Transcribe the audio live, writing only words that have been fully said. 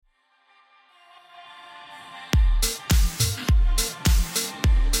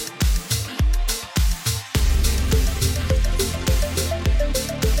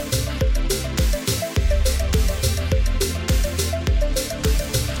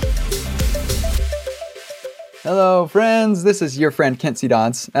Hello, friends. This is your friend Kent C.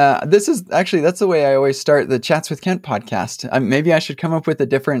 Dodds. That's the way I always start the Chats with Kent podcast. Maybe I should come up with a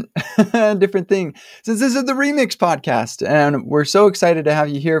different, different thing, since this is the Remix podcast, and we're so excited to have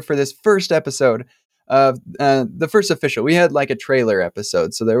you here for this first episode of the first official. We had like a trailer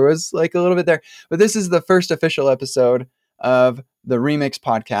episode, so there was like a little bit there, but this is the first official episode of the Remix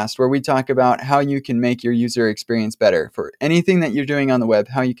podcast, where we talk about how you can make your user experience better for anything that you're doing on the web,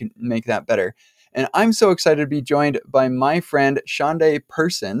 how you can make that better. And I'm so excited to be joined by my friend, Shaundai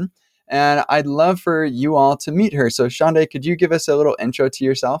Person. And I'd love for you all to meet her. So Shaundai, could you give us a little intro to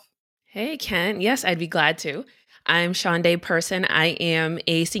yourself? Hey, Ken. Yes, I'd be glad to. I'm Shaundai Person. I am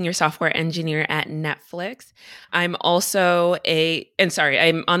a senior software engineer at Netflix. I'm also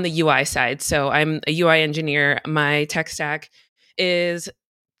I'm on the UI side. So I'm a UI engineer. My tech stack is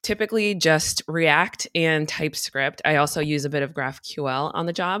typically just React and TypeScript. I also use a bit of GraphQL on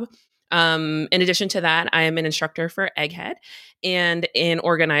the job. In addition to that, I am an instructor for Egghead and an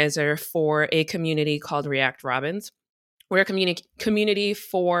organizer for a community called React Robins. We're a community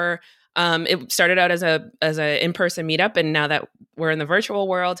for. It started out as a in-person meetup, and now that we're in the virtual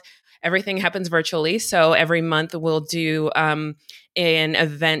world, everything happens virtually. So every month we'll do an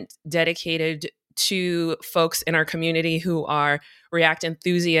event dedicated to folks in our community who are React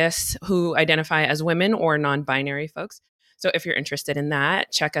enthusiasts who identify as women or non-binary folks. So if you're interested in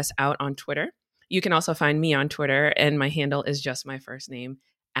that, check us out on Twitter. You can also find me on Twitter, and my handle is just my first name,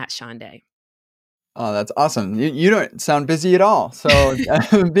 @Shaundai. Oh, that's awesome. You don't sound busy at all. So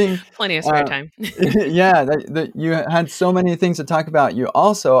being Plenty of spare time. yeah, you had so many things to talk about. You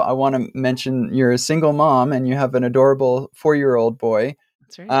also, I want to mention, you're a single mom and you have an adorable 4-year-old boy.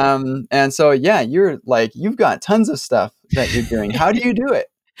 That's right. And so, yeah, you've got tons of stuff that you're doing. How do you do it?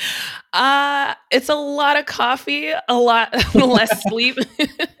 It's a lot of coffee, a lot less sleep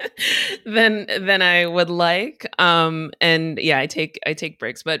than I would like. And yeah, I take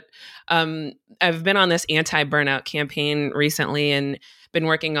breaks, but I've been on this anti-burnout campaign recently and been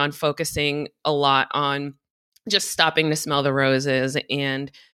working on focusing a lot on just stopping to smell the roses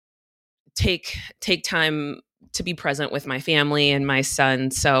and take time to be present with my family and my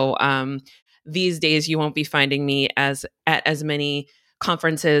son. So these days you won't be finding me at as many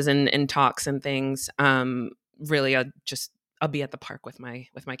conferences and talks and things. Really, I'll be at the park with my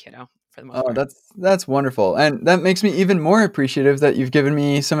kiddo for the most Oh, part. that's wonderful. And that makes me even more appreciative that you've given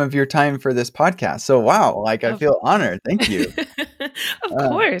me some of your time for this podcast. So wow, like I Of, feel honored. Thank you. of Uh,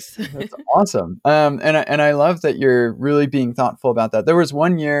 course. That's awesome. And I love that you're really being thoughtful about that. There was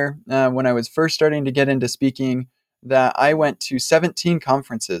one year when I was first starting to get into speaking that I went to 17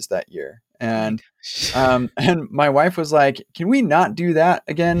 conferences that year. Oh my And gosh. and my wife was like, "Can we not do that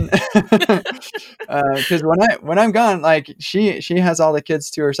again?" Because when I'm gone, like she has all the kids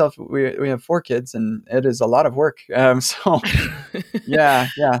to herself. We have 4 kids, and it is a lot of work. So yeah.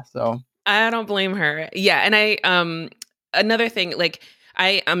 So I don't blame her. Yeah, and another thing, like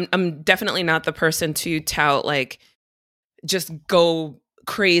I'm definitely not the person to tout like just go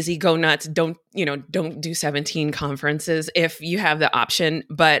crazy, go nuts, don't do 17 conferences if you have the option.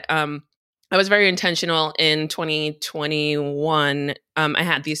 But I was very intentional in 2021. I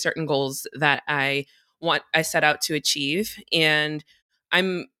had these certain goals that I set out to achieve, and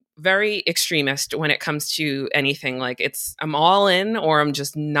I'm very extremist when it comes to anything. Like I'm all in or I'm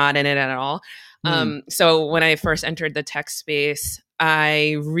just not in it at all. hmm. So when I first entered the tech space,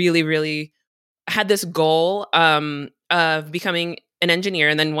 I really, really had this goal of becoming an engineer.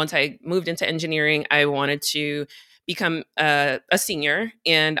 And then once I moved into engineering, I wanted to become a senior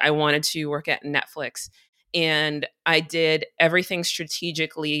and I wanted to work at Netflix. And I did everything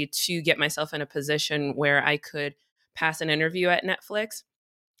strategically to get myself in a position where I could pass an interview at Netflix.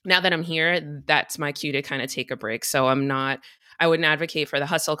 Now that I'm here, that's my cue to kind of take a break. So I wouldn't advocate for the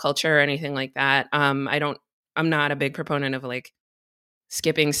hustle culture or anything like that. I'm not a big proponent of like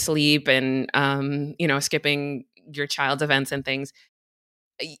skipping sleep and skipping your child's events and things.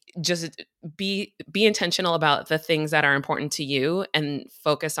 Just be intentional about the things that are important to you and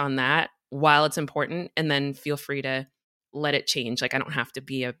focus on that while it's important, and then feel free to let it change. Like I don't have to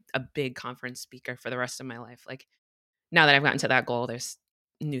be a big conference speaker for the rest of my life. Like now that I've gotten to that goal, there's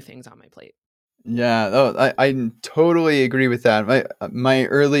new things on my plate. Yeah, oh, I totally agree with that. My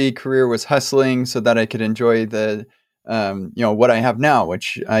early career was hustling so that I could enjoy the what I have now,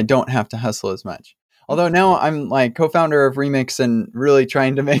 which I don't have to hustle as much. Although now I'm like co-founder of Remix and really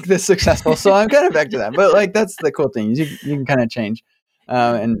trying to make this successful, so I'm kind of back to that. But like that's the cool thing is you can kind of change,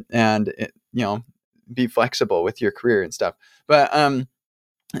 Yeah. and it, be flexible with your career and stuff. But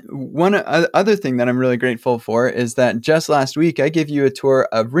one other thing that I'm really grateful for is that just last week I gave you a tour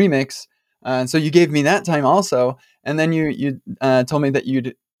of Remix And so you gave me that time also, and then you told me that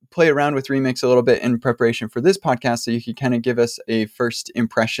you'd play around with Remix a little bit in preparation for this podcast, so you could kind of give us a first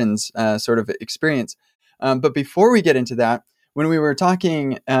impressions sort of experience. But before we get into that, when we were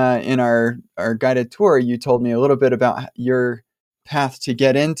talking in our guided tour, you told me a little bit about your path to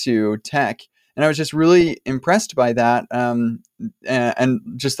get into tech, and I was just really impressed by that, and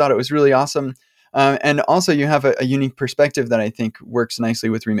just thought it was really awesome. And also, you have a unique perspective that I think works nicely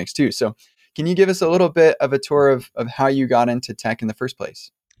with Remix too. So, can you give us a little bit of a tour of how you got into tech in the first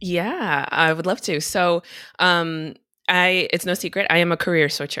place? Yeah, I would love to. So, um, it's no secret, I am a career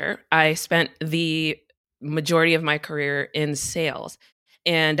switcher. I spent the majority of my career in sales.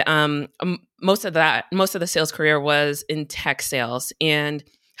 And most of the sales career was in tech sales. And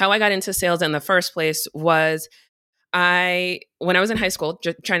how I got into sales in the first place was when I was in high school,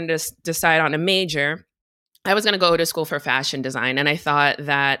 just trying to decide on a major, I was going to go to school for fashion design. And I thought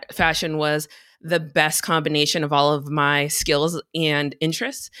that fashion was the best combination of all of my skills and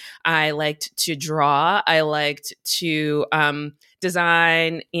interests. I liked to draw, I liked to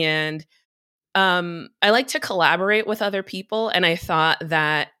design, and I like to collaborate with other people. And I thought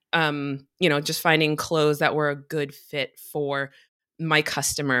that, just finding clothes that were a good fit for my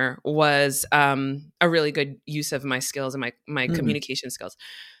customer was a really good use of my skills and my Hmm. communication skills.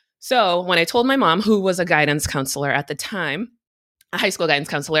 So when I told my mom, who was a guidance counselor at the time, a high school guidance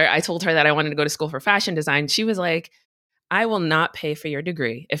counselor, I told her that I wanted to go to school for fashion design. She was like, I will not pay for your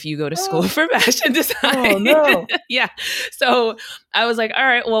degree if you go to school Oh, for fashion oh design. no. Yeah. So I was like, all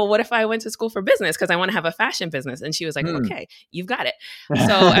right, well, what if I went to school for business? Because I want to have a fashion business. And she was like, Hmm. okay, you've got it.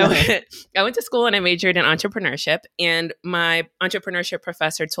 So I went to school and I majored in entrepreneurship. And my entrepreneurship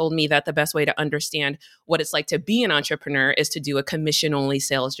professor told me that the best way to understand what it's like to be an entrepreneur is to do a commission only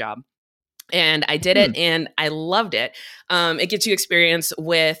sales job. And I did it Hmm. and I loved it. It gets you experience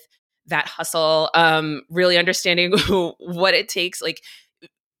with that hustle, really understanding what it takes. Like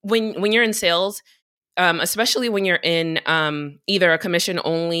when you're in sales, especially when you're in either a commission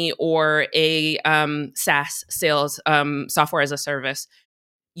only or a SaaS sales, software as a service,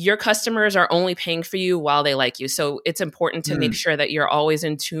 your customers are only paying for you while they like you. So it's important to make Hmm. sure that you're always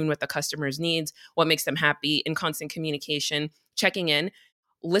in tune with the customer's needs, what makes them happy, in constant communication, checking in,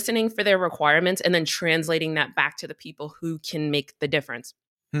 listening for their requirements, and then translating that back to the people who can make the difference.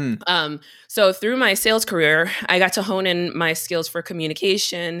 Hmm. Um, so through my sales career, I got to hone in my skills for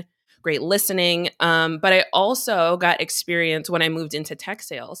communication, great listening, but I also got experience when I moved into tech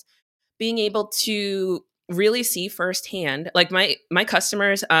sales, being able to really see firsthand, like my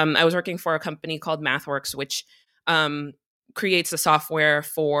customers. I was working for a company called MathWorks, which um, creates the software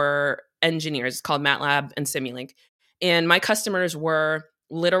for engineers. It's called MATLAB and Simulink, and my customers were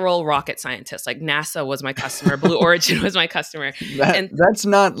literal rocket scientists. Like NASA was my customer, Blue Origin was my customer, and That's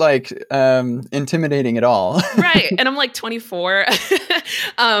not like intimidating at all. right. And I'm like 24.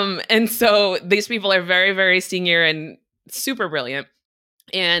 And so these people are very, very senior and super brilliant.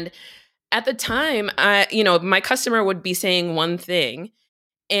 And at the time, my customer would be saying one thing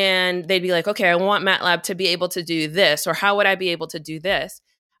and they'd be like, okay, I want MATLAB to be able to do this, or how would I be able to do this?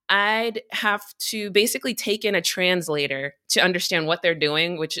 I'd have to basically take in a translator to understand what they're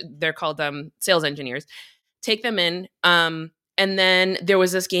doing, which they're called sales engineers, take them in. And then there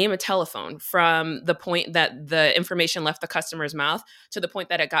was this game of telephone from the point that the information left the customer's mouth to the point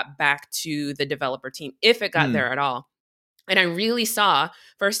that it got back to the developer team, if it got Hmm. there at all. And I really saw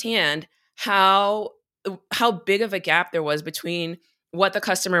firsthand how big of a gap there was between what the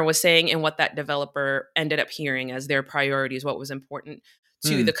customer was saying and what that developer ended up hearing as their priorities, what was important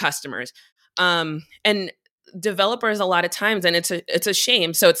to Hmm. the customers. And developers a lot of times, and it's a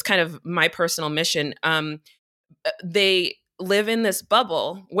shame. So it's kind of my personal mission. They live in this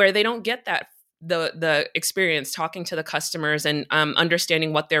bubble where they don't get that the experience talking to the customers and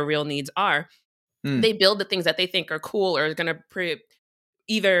understanding what their real needs are. Hmm. They build the things that they think are cool or going to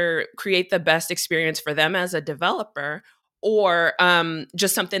either create the best experience for them as a developer, or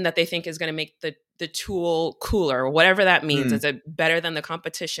just something that they think is going to make the tool cooler, whatever that means. Hmm. Is it better than the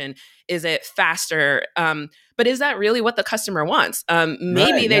competition? Is it faster? But is that really what the customer wants? Maybe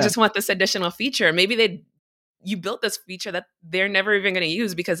Right. they Yeah. just want this additional feature. Maybe you built this feature that they're never even going to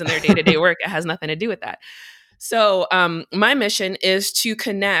use because in their day-to-day work it has nothing to do with that. So my mission is to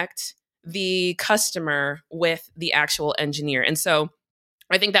connect the customer with the actual engineer. And so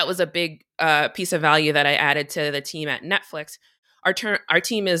I think that was a big piece of value that I added to the team at Netflix. Our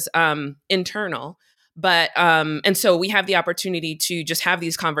team is internal, but and so we have the opportunity to just have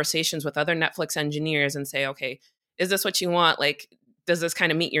these conversations with other Netflix engineers and say, okay, is this what you want? Like, does this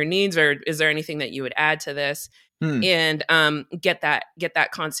kind of meet your needs, or is there anything that you would add to this? Hmm. and get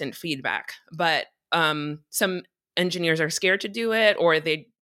that constant feedback. But some engineers are scared to do it, or they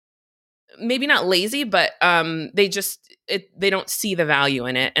maybe not lazy, but they don't see the value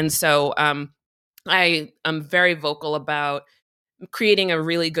in it. And so I am very vocal about creating a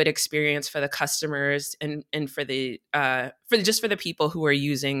really good experience for the customers and for the people who are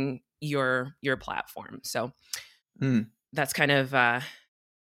using your platform. So Hmm. that's kind of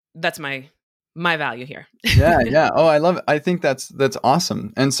that's my value here. Yeah, yeah. Oh, I love it. I think that's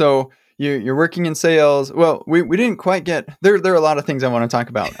awesome. And so you're working in sales. Well, we didn't quite get there. There are a lot of things I want to talk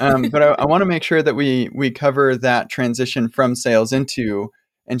about, but I want to make sure that we cover that transition from sales into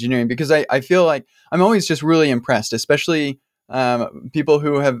engineering, because I feel like I'm always just really impressed, especially people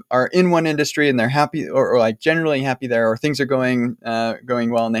who are in one industry and they're happy, or like generally happy there, or things are going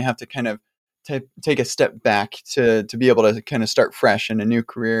well, and they have to kind of take a step back to be able to kind of start fresh in a new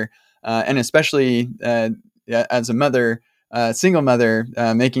career, and especially yeah, as a mother, single mother,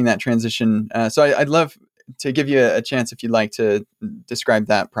 making that transition. So I'd love to give you a chance if you'd like to describe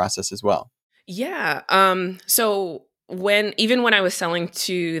that process as well. Yeah. So when I was selling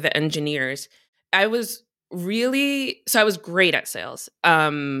to the engineers, I was I was great at sales.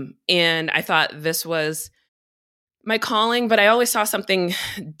 And I thought this was my calling, but I always saw something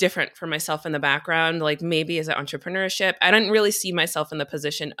different for myself in the background, like maybe as an entrepreneurship. I didn't really see myself in the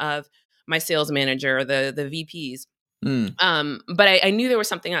position of my sales manager or the VPs. Mm. But I knew there was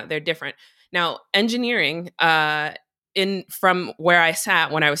something out there different. Now, engineering, in from where I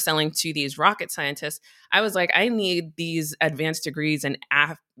sat when I was selling to these rocket scientists, I was like, I need these advanced degrees in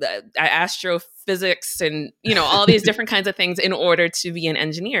astrophysics and all these different kinds of things in order to be an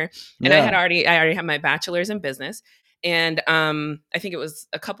engineer. And Yeah. I already had my bachelor's in business. And I think it was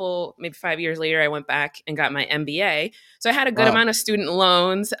a couple, maybe 5 years later, I went back and got my MBA. So I had a good Wow. amount of student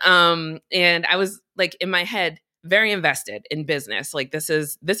loans. And I was like in my head very invested in business. Like this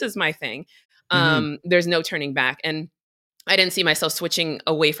is my thing. Hmm. There's no turning back, and I didn't see myself switching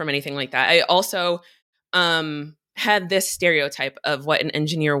away from anything like that. I also had this stereotype of what an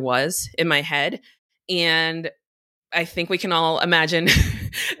engineer was in my head, and I think we can all imagine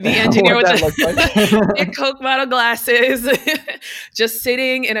the engineer What with that looks the like. big Coke bottle glasses, just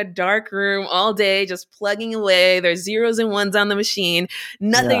sitting in a dark room all day, just plugging away. There's zeros and ones on the machine.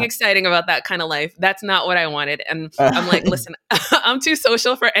 Nothing Yeah. exciting about that kind of life. That's not what I wanted. And I'm like, listen, I'm too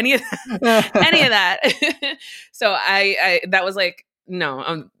social for any of that. Any of that. So I that was like,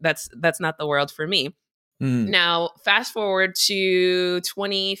 no, that's not the world for me. Mm. Now, fast forward to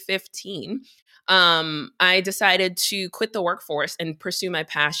 2015, I decided to quit the workforce and pursue my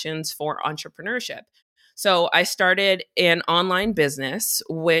passions for entrepreneurship. So I started an online business,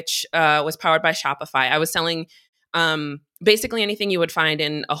 which was powered by Shopify. I was selling basically anything you would find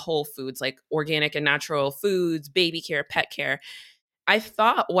in a Whole Foods, like organic and natural foods, baby care, pet care. I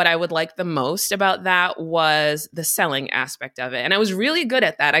thought what I would like the most about that was the selling aspect of it. And I was really good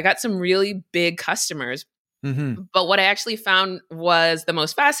at that. I got some really big customers, Hmm. but what I actually found was the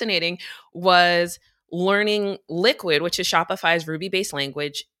most fascinating was learning Liquid, which is Shopify's Ruby-based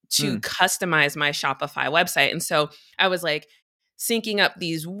language, to Mm. customize my Shopify website. And so I was like syncing up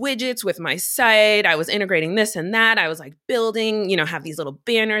these widgets with my site. I was integrating this and that. I was like building, have these little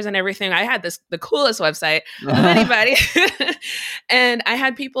banners and everything. I had the coolest website of anybody. And I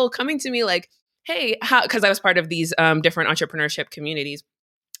had people coming to me like, hey, how, because I was part of these different entrepreneurship communities.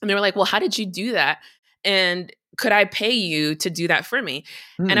 And they were like, well, how did you do that? And could I pay you to do that for me?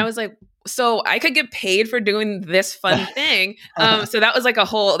 And I Mm. was like, so I could get paid for doing this fun thing. So that was like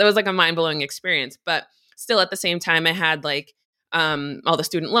that was like a mind blowing experience. But still at the same time, I had like all the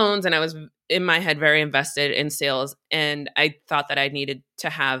student loans, and I was in my head very invested in sales. And I thought that I needed to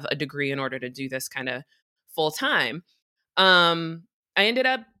have a degree in order to do this kind of full time. I ended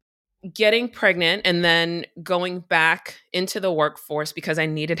up getting pregnant and then going back into the workforce because I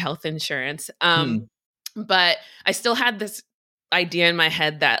needed health insurance. Mm. But I still had this idea in my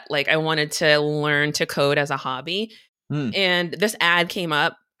head that like I wanted to learn to code as a hobby. Mm. And this ad came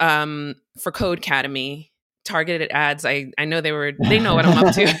up for Code Academy, targeted ads. I know they know what I'm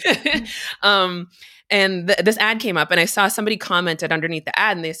up to. um, and this ad came up, and I saw somebody commented underneath the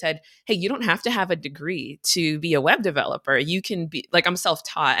ad, and they said, "Hey, you don't have to have a degree to be a web developer. You can be like I'm self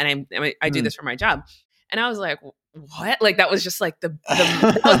taught, and I do Mm. this for my job." And I was like, "What?" Like that was just like that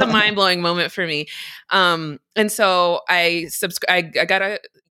was the mind blowing moment for me. And so I got a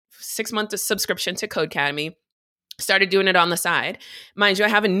 6 month subscription to Code Academy, started doing it on the side. Mind you, I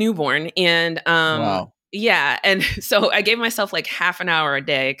have a newborn, and Wow. yeah, and so I gave myself like half an hour a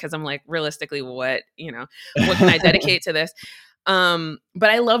day because I'm like, realistically, what can I dedicate to this? But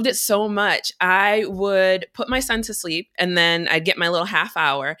I loved it so much. I would put my son to sleep and then I'd get my little half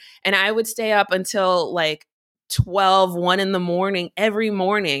hour and I would stay up until like 12, 1 in the morning, every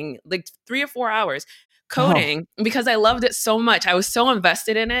morning, like 3 or 4 hours Oh, coding because I loved it so much. I was so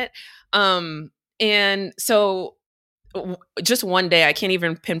invested in it. And so just one day, I can't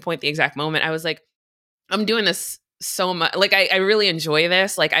even pinpoint the exact moment. I was like, I'm doing this so much. Like, I really enjoy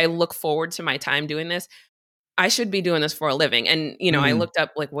this. Like, I look forward to my time doing this. I should be doing this for a living. And, I mm, looked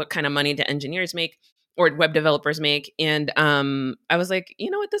up like what kind of money do engineers make or web developers make. And I was like,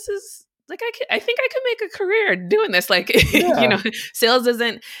 you know what, this is like, I think I could make a career doing this. Like, yeah, sales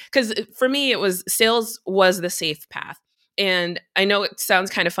isn't, because for me, sales was the safe path. And I know it sounds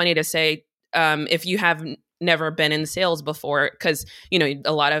kind of funny to say, if you have never been in sales before, because,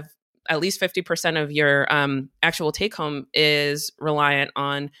 a lot of, at least 50% of your actual take home is reliant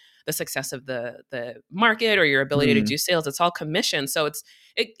on the success of the market or your ability to mm, do sales. It's all commission, so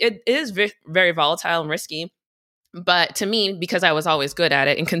it is very volatile and risky. But to me, because I was always good at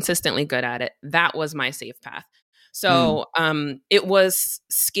it and consistently good at it, that was my safe path. mm, So it was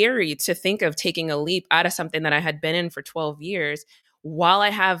scary to think of taking a leap out of something that I had been in for 12 years while I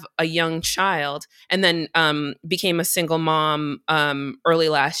have a young child, and then became a single mom early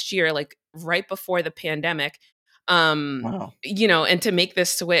last year, like right before the pandemic. wow. And to make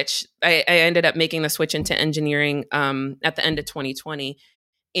this switch, I ended up making the switch into engineering at the end of 2020.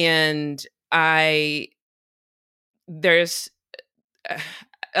 And I, there's, uh,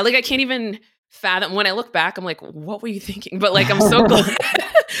 like, I can't even fathom when I look back, I'm like, what were you thinking? But like, I'm so glad.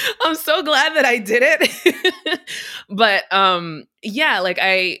 I'm so glad that I did it. But yeah, like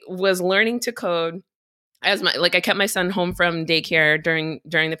I was learning to code I kept my son home from daycare during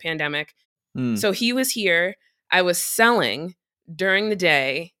the pandemic. Mm, So he was here. I was selling during the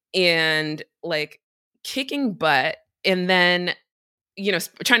day and like kicking butt. And then,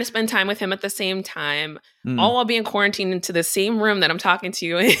 trying to spend time with him at the same time, mm. all while being quarantined into the same room that I'm talking to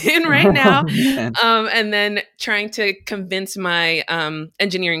you in right now. Oh, man. And then trying to convince my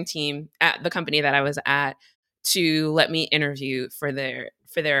engineering team at the company that I was at to let me interview for their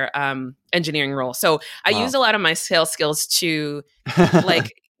engineering role. So I Wow. used a lot of my sales skills to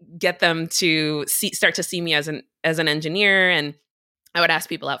like get them to start to see me as an engineer. And I would ask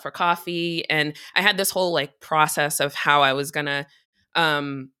people out for coffee, and I had this whole like process of how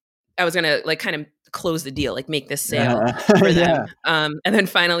um I was gonna like kind of close the deal, like make this sale for them. Yeah. And then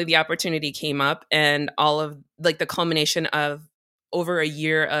finally the opportunity came up, and all of like the culmination of over a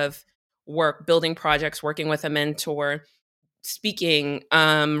year of work, building projects, working with a mentor, speaking,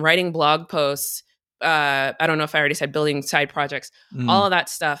 writing blog posts. I don't know if I already said building side projects, all Mm, of that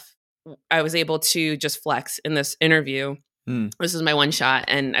stuff. I was able to just flex in this interview. mm. This was my one shot,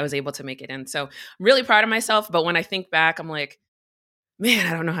 and I was able to make it in. So, really proud of myself. But when I think back, I'm like, man,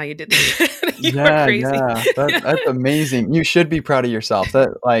 I don't know how you did that. You are Yeah, crazy. yeah. That's amazing. You should be proud of yourself.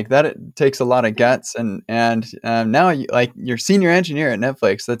 That it takes a lot of guts and now you're senior engineer at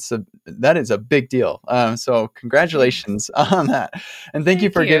Netflix. That is a big deal. So Thanks. congratulations on that. And thank you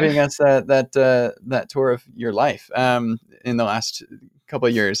Thank for you. giving us that tour of your life in the last couple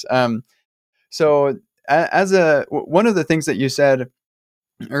of years. So one of the things that you said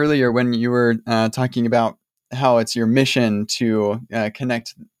earlier when you were talking about how it's your mission to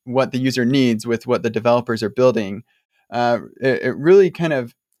connect what the user needs with what the developers are building, it really kind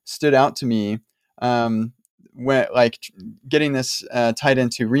of stood out to me when getting this tied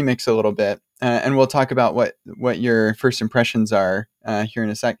into Remix a little bit, and we'll talk about what your first impressions are here in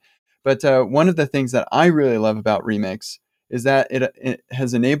a sec. But one of the things that I really love about Remix is that it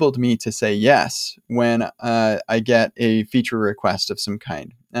has enabled me to say yes when I get a feature request of some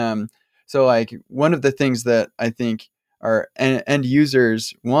kind. So, like, one of the things that I think our end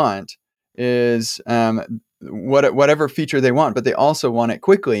users want is whatever feature they want, but they also want it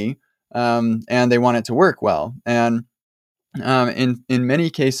quickly, and they want it to work well. And in many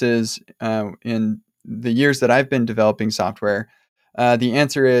cases, in the years that I've been developing software, the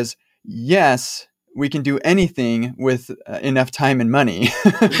answer is yes. We can do anything with enough time and money,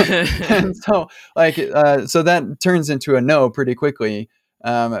 and so so that turns into a no pretty quickly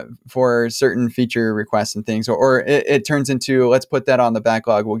for certain feature requests and things, or it turns into let's put that on the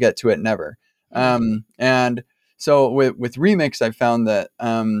backlog. We'll get to it never. And so with Remix, I found that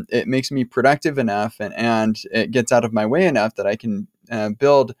it makes me productive enough and it gets out of my way enough that I can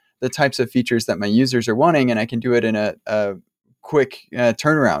build the types of features that my users are wanting, and I can do it in a quick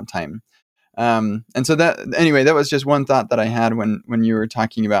turnaround time. And so that was just one thought that I had when you were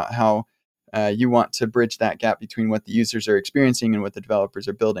talking about how you want to bridge that gap between what the users are experiencing and what the developers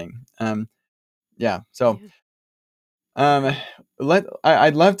are building. Yeah. So Yeah. Um,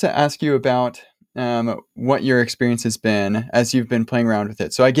 I'd love to ask you about what your experience has been as you've been playing around with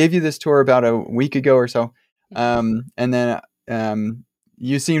it. So I gave you this tour about a week ago or so, and then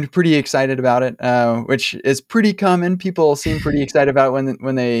you seemed pretty excited about it, which is pretty common. People seem pretty excited about it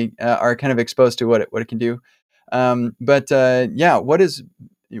when they are kind of exposed to what it can do. But yeah, what has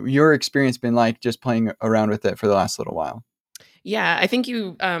your experience been like just playing around with it for the last little while? Yeah, I think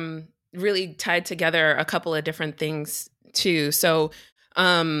you really tied together a couple of different things too. So,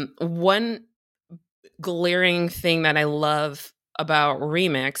 one glaring thing that I love about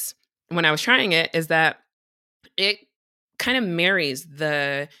Remix when I was trying it is that it kind of marries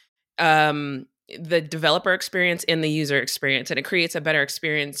the developer experience and the user experience, and it creates a better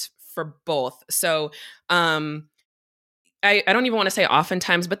experience for both. So, um, I don't even want to say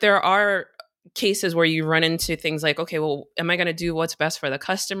oftentimes, but there are cases where you run into things like, okay, well, am I going to do what's best for the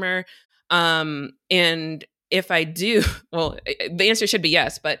customer? And if I do, well, the answer should be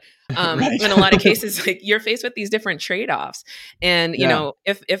yes. But Right. in a lot of cases, like you're faced with these different trade offs, and you Yeah. know,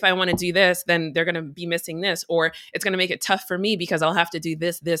 if I want to do this, then they're going to be missing this, or it's going to make it tough for me because I'll have to do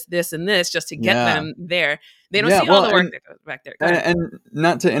this, and this just to get Yeah. them there. They don't Yeah. see all Well, the work that goes back there. Go and, ahead. and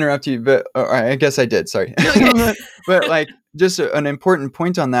not to interrupt you, but or I guess I did. Sorry, No, okay. but like just an important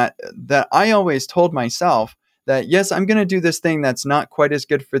point on that I always told myself that yes, I'm going to do this thing that's not quite as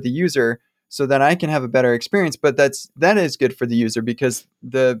good for the user, so that I can have a better experience. But that is good for the user because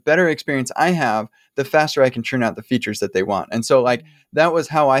the better experience I have, the faster I can churn out the features that they want. And so like that was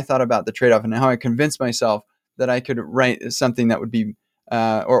how I thought about the trade off and how I convinced myself that I could write something that would be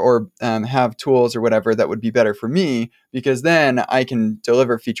or have tools or whatever that would be better for me because then I can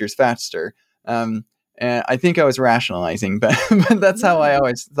deliver features faster. And I think I was rationalizing, but, but that's how I No.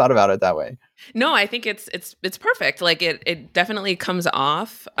 always thought about it that way. No, I think it's perfect. Like it definitely comes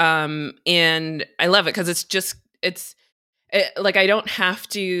off, and I love it because like I don't have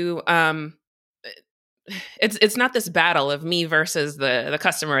to. It's not this battle of me versus the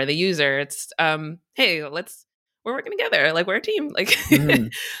customer or the user. It's hey, we're working together. Like we're a team. Like Mm,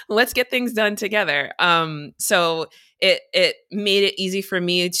 let's get things done together. So it made it easy for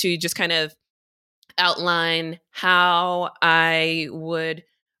me to just kind of outline how I would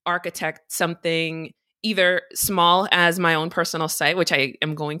architect something either small as my own personal site, which I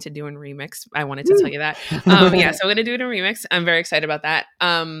am going to do in Remix. I wanted to tell woo. you that. Yeah, so I'm going to do it in Remix. I'm very excited about that.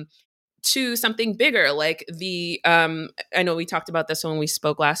 To something bigger, like I know we talked about this when we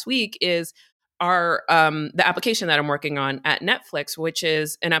spoke last week, is our the application that I'm working on at Netflix, which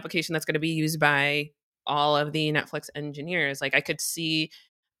is an application that's going to be used by all of the Netflix engineers. Like I could see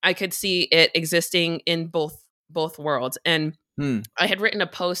it existing in both worlds. And Hmm. I had written a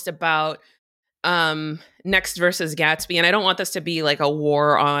post about Next versus Gatsby, and I don't want this to be like a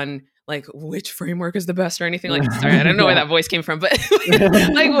war on like which framework is the best or anything like. Sorry, I don't know where Yeah. that voice came from, but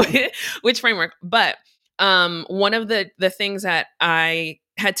like which framework. But one of the things that I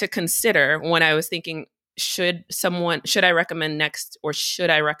had to consider when I was thinking should I recommend Next or should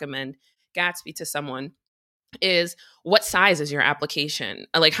I recommend Gatsby to someone is what size is your application?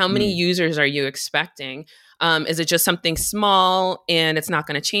 Like, how many Hmm. users are you expecting? Is it just something small and it's not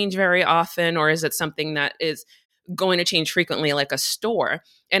going to change very often? Or is it something that is going to change frequently, like a store?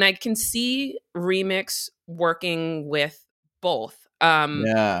 And I can see Remix working with both.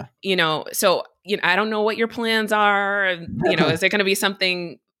 Yeah. So, I don't know what your plans are. Is it going to be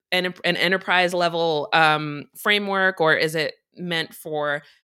something, an enterprise level framework, or is it meant for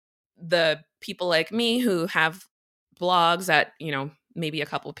the people like me who have blogs that maybe a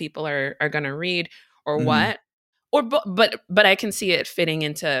couple people are going to read or Mhm. what or but I can see it fitting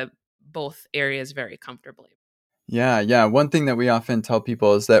into both areas very comfortably. Yeah, yeah. One thing that we often tell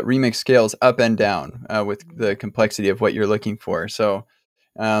people is that remix scales up and down with Mhm. the complexity of what you're looking for. So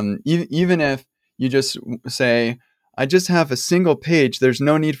even if you just say, I just have a single page, there's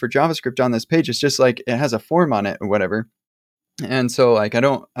no need for JavaScript on this page. It's just like it has a form on it or whatever. And so like I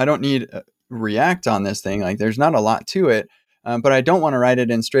don't need React on this thing. Like there's not a lot to it. But I don't want to write it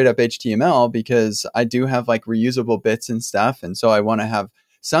in straight up HTML because I do have like reusable bits and stuff. And so I want to have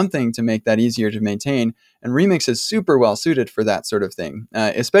something to make that easier to maintain. And Remix is super well suited for that sort of thing,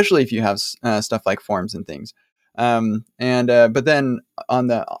 especially if you have stuff like forms and things. But then on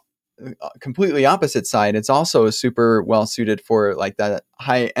the completely opposite side, it's also super well suited for like that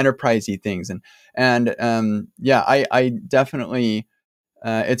high enterprisey things. And yeah, I definitely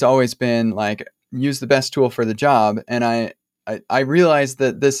it's always been like use the best tool for the job. And I realized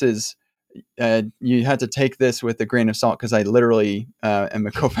that this is you had to take this with a grain of salt because I literally am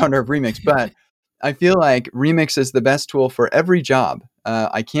a co-founder of Remix, but I feel like Remix is the best tool for every job.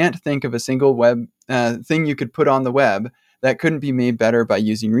 I can't think of a single web thing you could put on the web that couldn't be made better by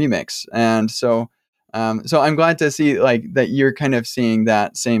using Remix. And so I'm glad to see like that you're kind of seeing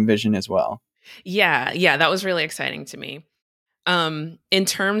that same vision as well. Yeah, that was really exciting to me. In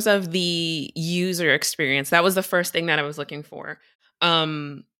terms of the user experience, that was the first thing that I was looking for.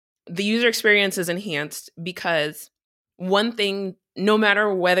 Um, the user experience is enhanced because one thing, no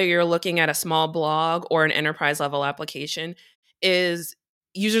matter whether you're looking at a small blog or an enterprise level application, is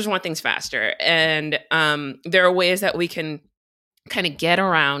users want things faster. And there are ways that we can kind of get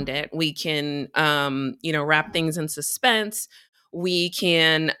around it. We can, wrap things in suspense. We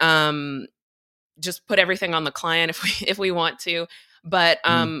can, just put everything on the client if we want to. But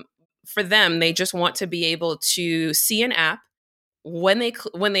Mm, for them, they just want to be able to see an app when they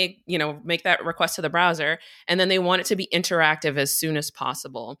make that request to the browser, and then they want it to be interactive as soon as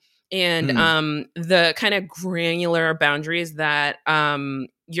possible. And mm, the kind of granular boundaries that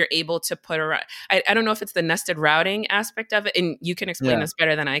you're able to put around. I don't know if it's the nested routing aspect of it, and you can explain yeah. this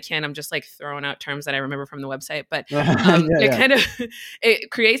better than I can. I'm just like throwing out terms that I remember from the website, but Yeah, it yeah. kind of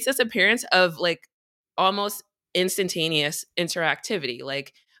it creates this appearance of like almost instantaneous interactivity.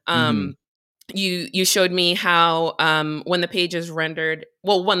 Like Hmm. you showed me how when the page is rendered,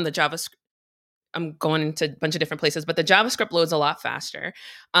 well, one, the JavaScript, I'm going into a bunch of different places, but the JavaScript loads a lot faster.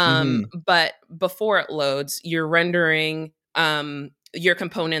 Hmm. But before it loads, you're rendering your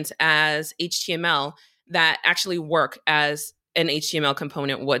components as HTML that actually work as an HTML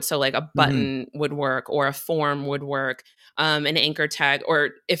component would. So, like a Hmm. button would work, or a form would work, an anchor tag, or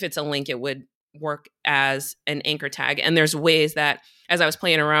if it's a link, it would work as an anchor tag. And there's ways that, as I was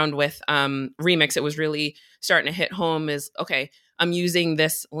playing around with Remix, it was really starting to hit home. Is okay, I'm using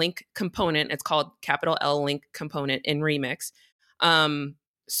this link component. It's called capital L link component in Remix.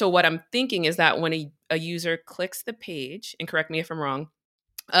 So what I'm thinking is that when a user clicks the page, and correct me if I'm wrong,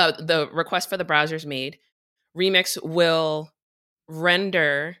 the request for the browser is made, Remix will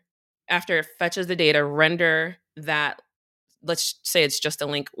render, after it fetches the data, render that, let's say it's just a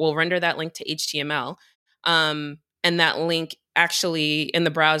link, we'll render that link to HTML. And that link actually in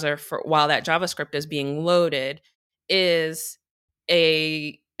the browser, for while that JavaScript is being loaded, is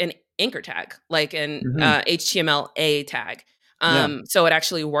an anchor tag, like an Hmm. HTML tag. Yeah. So it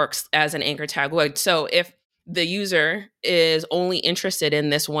actually works as an anchor tag would. So if the user is only interested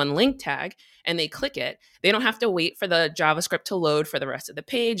in this one link tag and they click it, they don't have to wait for the JavaScript to load for the rest of the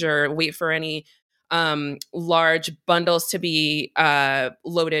page, or wait for any large bundles to be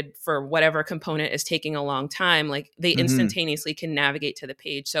loaded for whatever component is taking a long time. Like they Hmm. instantaneously can navigate to the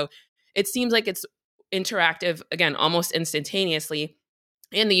page. So it seems like it's interactive, again, almost instantaneously.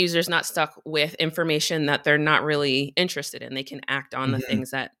 And the user's not stuck with information that they're not really interested in. They can act on the Hmm.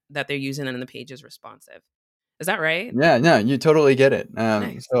 things that they're using, and the page is responsive. Is that right? Yeah, no, you totally get it.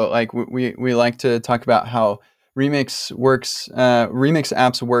 Nice. So like we like to talk about how Remix works. Remix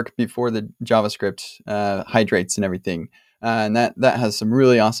apps work before the JavaScript hydrates and everything, and that has some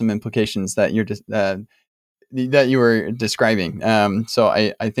really awesome implications that you're just that you were describing. So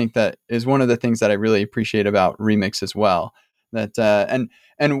I think that is one of the things that I really appreciate about Remix as well. That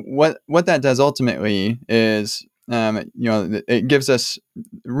and what that does ultimately is it gives us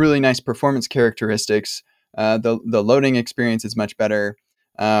really nice performance characteristics. The loading experience is much better.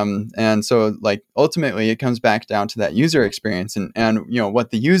 And so like ultimately it comes back down to that user experience and what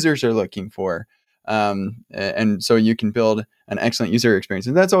the users are looking for. And so you can build an excellent user experience,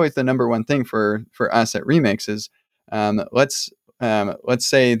 and that's always the number one thing for us at Remix is let's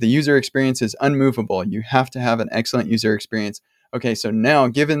say the user experience is unmovable. You have to have an excellent user experience. Okay, so now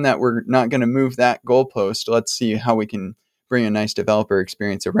given that we're not going to move that goalpost, let's see how we can bring a nice developer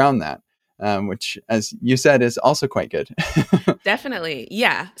experience around that, which, as you said, is also quite good. Definitely.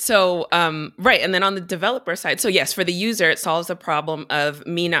 Yeah. So, right. And then on the developer side, so yes, for the user, it solves the problem of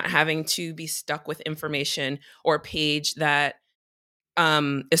me not having to be stuck with information or a page that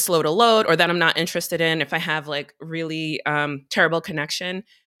is slow to load, or that I'm not interested in. If I have like really terrible connection,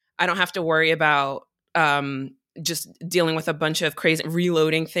 I don't have to worry about just dealing with a bunch of crazy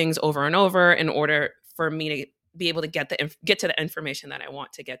reloading things over and over in order for me to be able to get to the information that I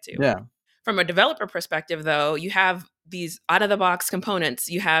want to get to. Yeah. From a developer perspective, though, you have these out of the box components,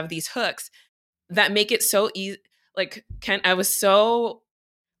 you have these hooks that make it so easy. Like, I was so,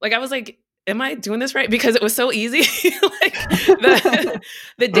 like, I was like, am I doing this right? Because it was so easy. Like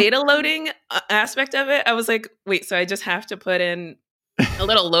the data loading aspect of it, I was like, wait, so I just have to put in a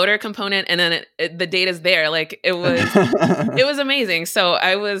little loader component, and then the data's there. Like it was amazing. So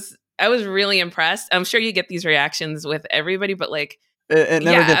I was really impressed. I'm sure you get these reactions with everybody, but like, It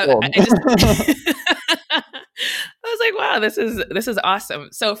never gets yeah, old. I just I was like, wow, this is awesome.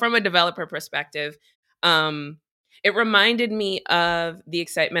 So from a developer perspective, um, it reminded me of the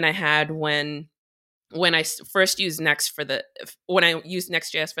excitement I had when I first used Next when I used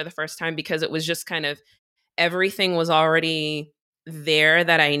Next.js for the first time, because it was just kind of everything was already there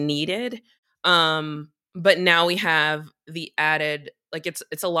that I needed. But now we have the added, like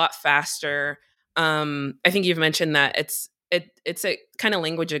it's a lot faster. I think you've mentioned that it's a kind of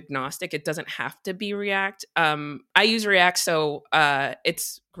language agnostic. It doesn't have to be React. I use React, so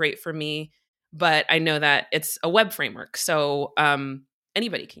it's great for me. But I know that it's a web framework, so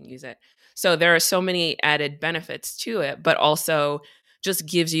anybody can use it. So there are so many added benefits to it, but also just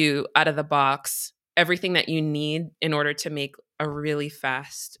gives you out of the box everything that you need in order to make a really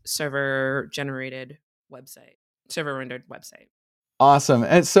fast server rendered website. Awesome.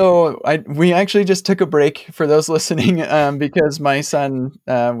 And so we actually just took a break for those listening because my son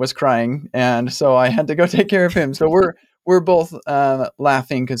was crying, and so I had to go take care of him. So we're both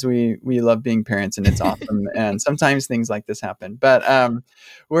laughing because we love being parents, and it's awesome. And sometimes things like this happen. But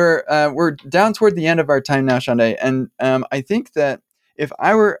we're down toward the end of our time now, Shaundai, and I think that if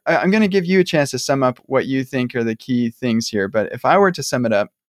I'm going to give you a chance to sum up what you think are the key things here. But if I were to sum it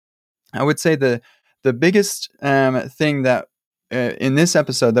up, I would say the biggest thing that in this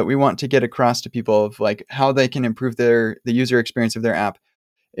episode that we want to get across to people of like how they can improve the user experience of their app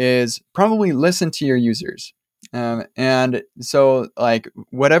is probably listen to your users. And so like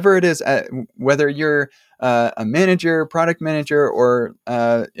whatever it is, whether you're a manager, product manager, or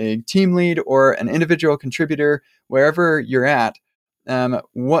a team lead or an individual contributor, wherever you're at,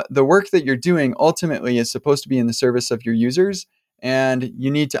 what the work that you're doing ultimately is supposed to be in the service of your users, and you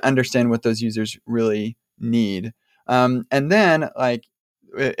need to understand what those users really need. And then, like,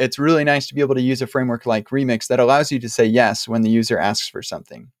 it's really nice to be able to use a framework like Remix that allows you to say yes when the user asks for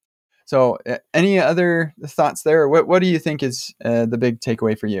something. So, any other thoughts there? What do you think is the big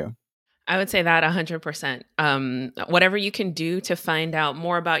takeaway for you? I would say that 100%. Whatever you can do to find out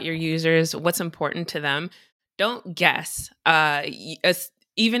more about your users, what's important to them, don't guess.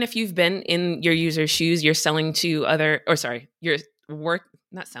 Even if you've been in your user's shoes, you're selling to other, or sorry, you're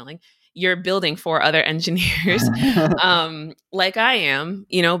not selling, you're building for other engineers, like I am,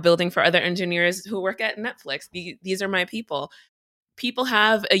 building for other engineers who work at Netflix. These are my people. People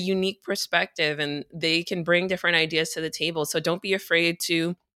have a unique perspective and they can bring different ideas to the table. So don't be afraid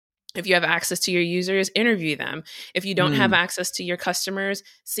to, if you have access to your users, interview them. If you don't have Mm, access to your customers,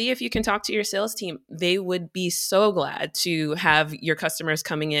 see if you can talk to your sales team. They would be so glad to have your customers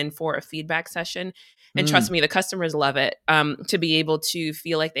coming in for a feedback session. And trust mm. me, the customers love it, to be able to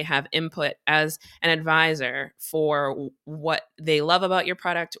feel like they have input as an advisor for what they love about your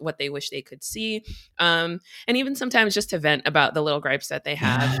product, what they wish they could see, and even sometimes just to vent about the little gripes that they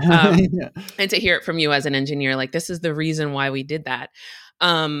have, Yeah. and to hear it from you as an engineer, like, this is the reason why we did that.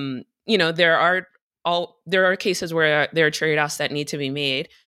 There are cases where there are trade-offs that need to be made.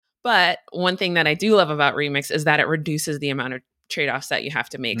 But one thing that I do love about Remix is that it reduces the amount of trade-offs that you have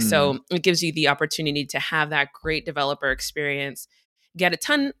to make. Mm. So it gives you the opportunity to have that great developer experience, get a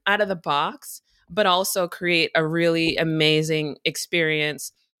ton out of the box, but also create a really amazing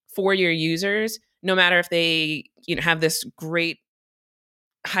experience for your users, no matter if they, have this great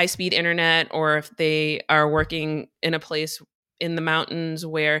high speed internet, or if they are working in a place in the mountains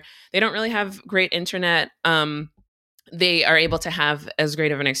where they don't really have great internet. They are able to have as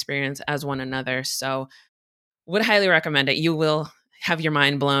great of an experience as one another. So would highly recommend it. You will have your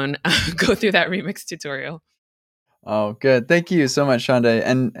mind blown. Go through that Remix tutorial. Oh, good. Thank you so much, Shaundai.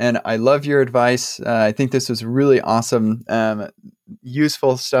 And I love your advice. I think this was really awesome,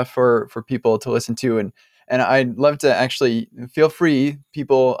 useful stuff for people to listen to. And I'd love to actually feel free,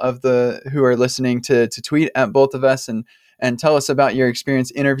 people of the who are listening, to tweet at both of us and tell us about your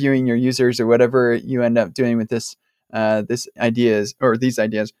experience interviewing your users or whatever you end up doing with this ideas or these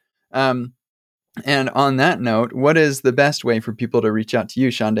ideas. Um, and on that note, what is the best way for people to reach out to you,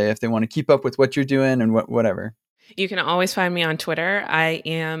 Shaundai, if they want to keep up with what you're doing and whatever? You can always find me on Twitter. I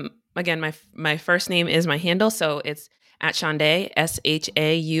am, again, my first name is my handle, so it's at Shaundai,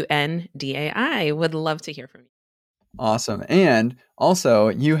 Shaundai. Would love to hear from you. Awesome. And also,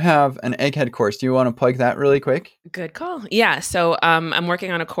 you have an Egghead course. Do you want to plug that really quick? Good call. Yeah. So I'm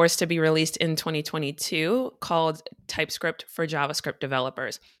working on a course to be released in 2022 called TypeScript for JavaScript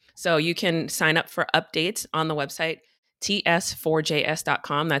Developers. So you can sign up for updates on the website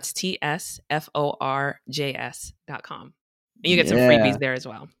ts4js.com. That's tsforjs.com. And you get some Yeah. freebies there as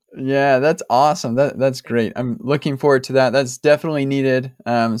well. Yeah, that's awesome. That's great. I'm looking forward to that. That's definitely needed.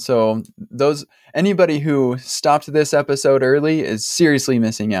 So those anybody who stopped this episode early is seriously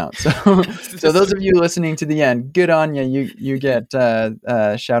missing out. So so those of you listening to the end, good on you. You get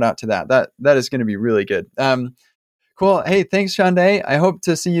shout out to that. That is going to be really good. Cool. Hey, thanks, Shaundai. I hope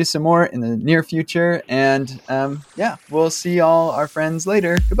to see you some more in the near future. And yeah, we'll see all our friends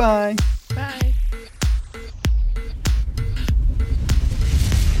later. Goodbye. Bye.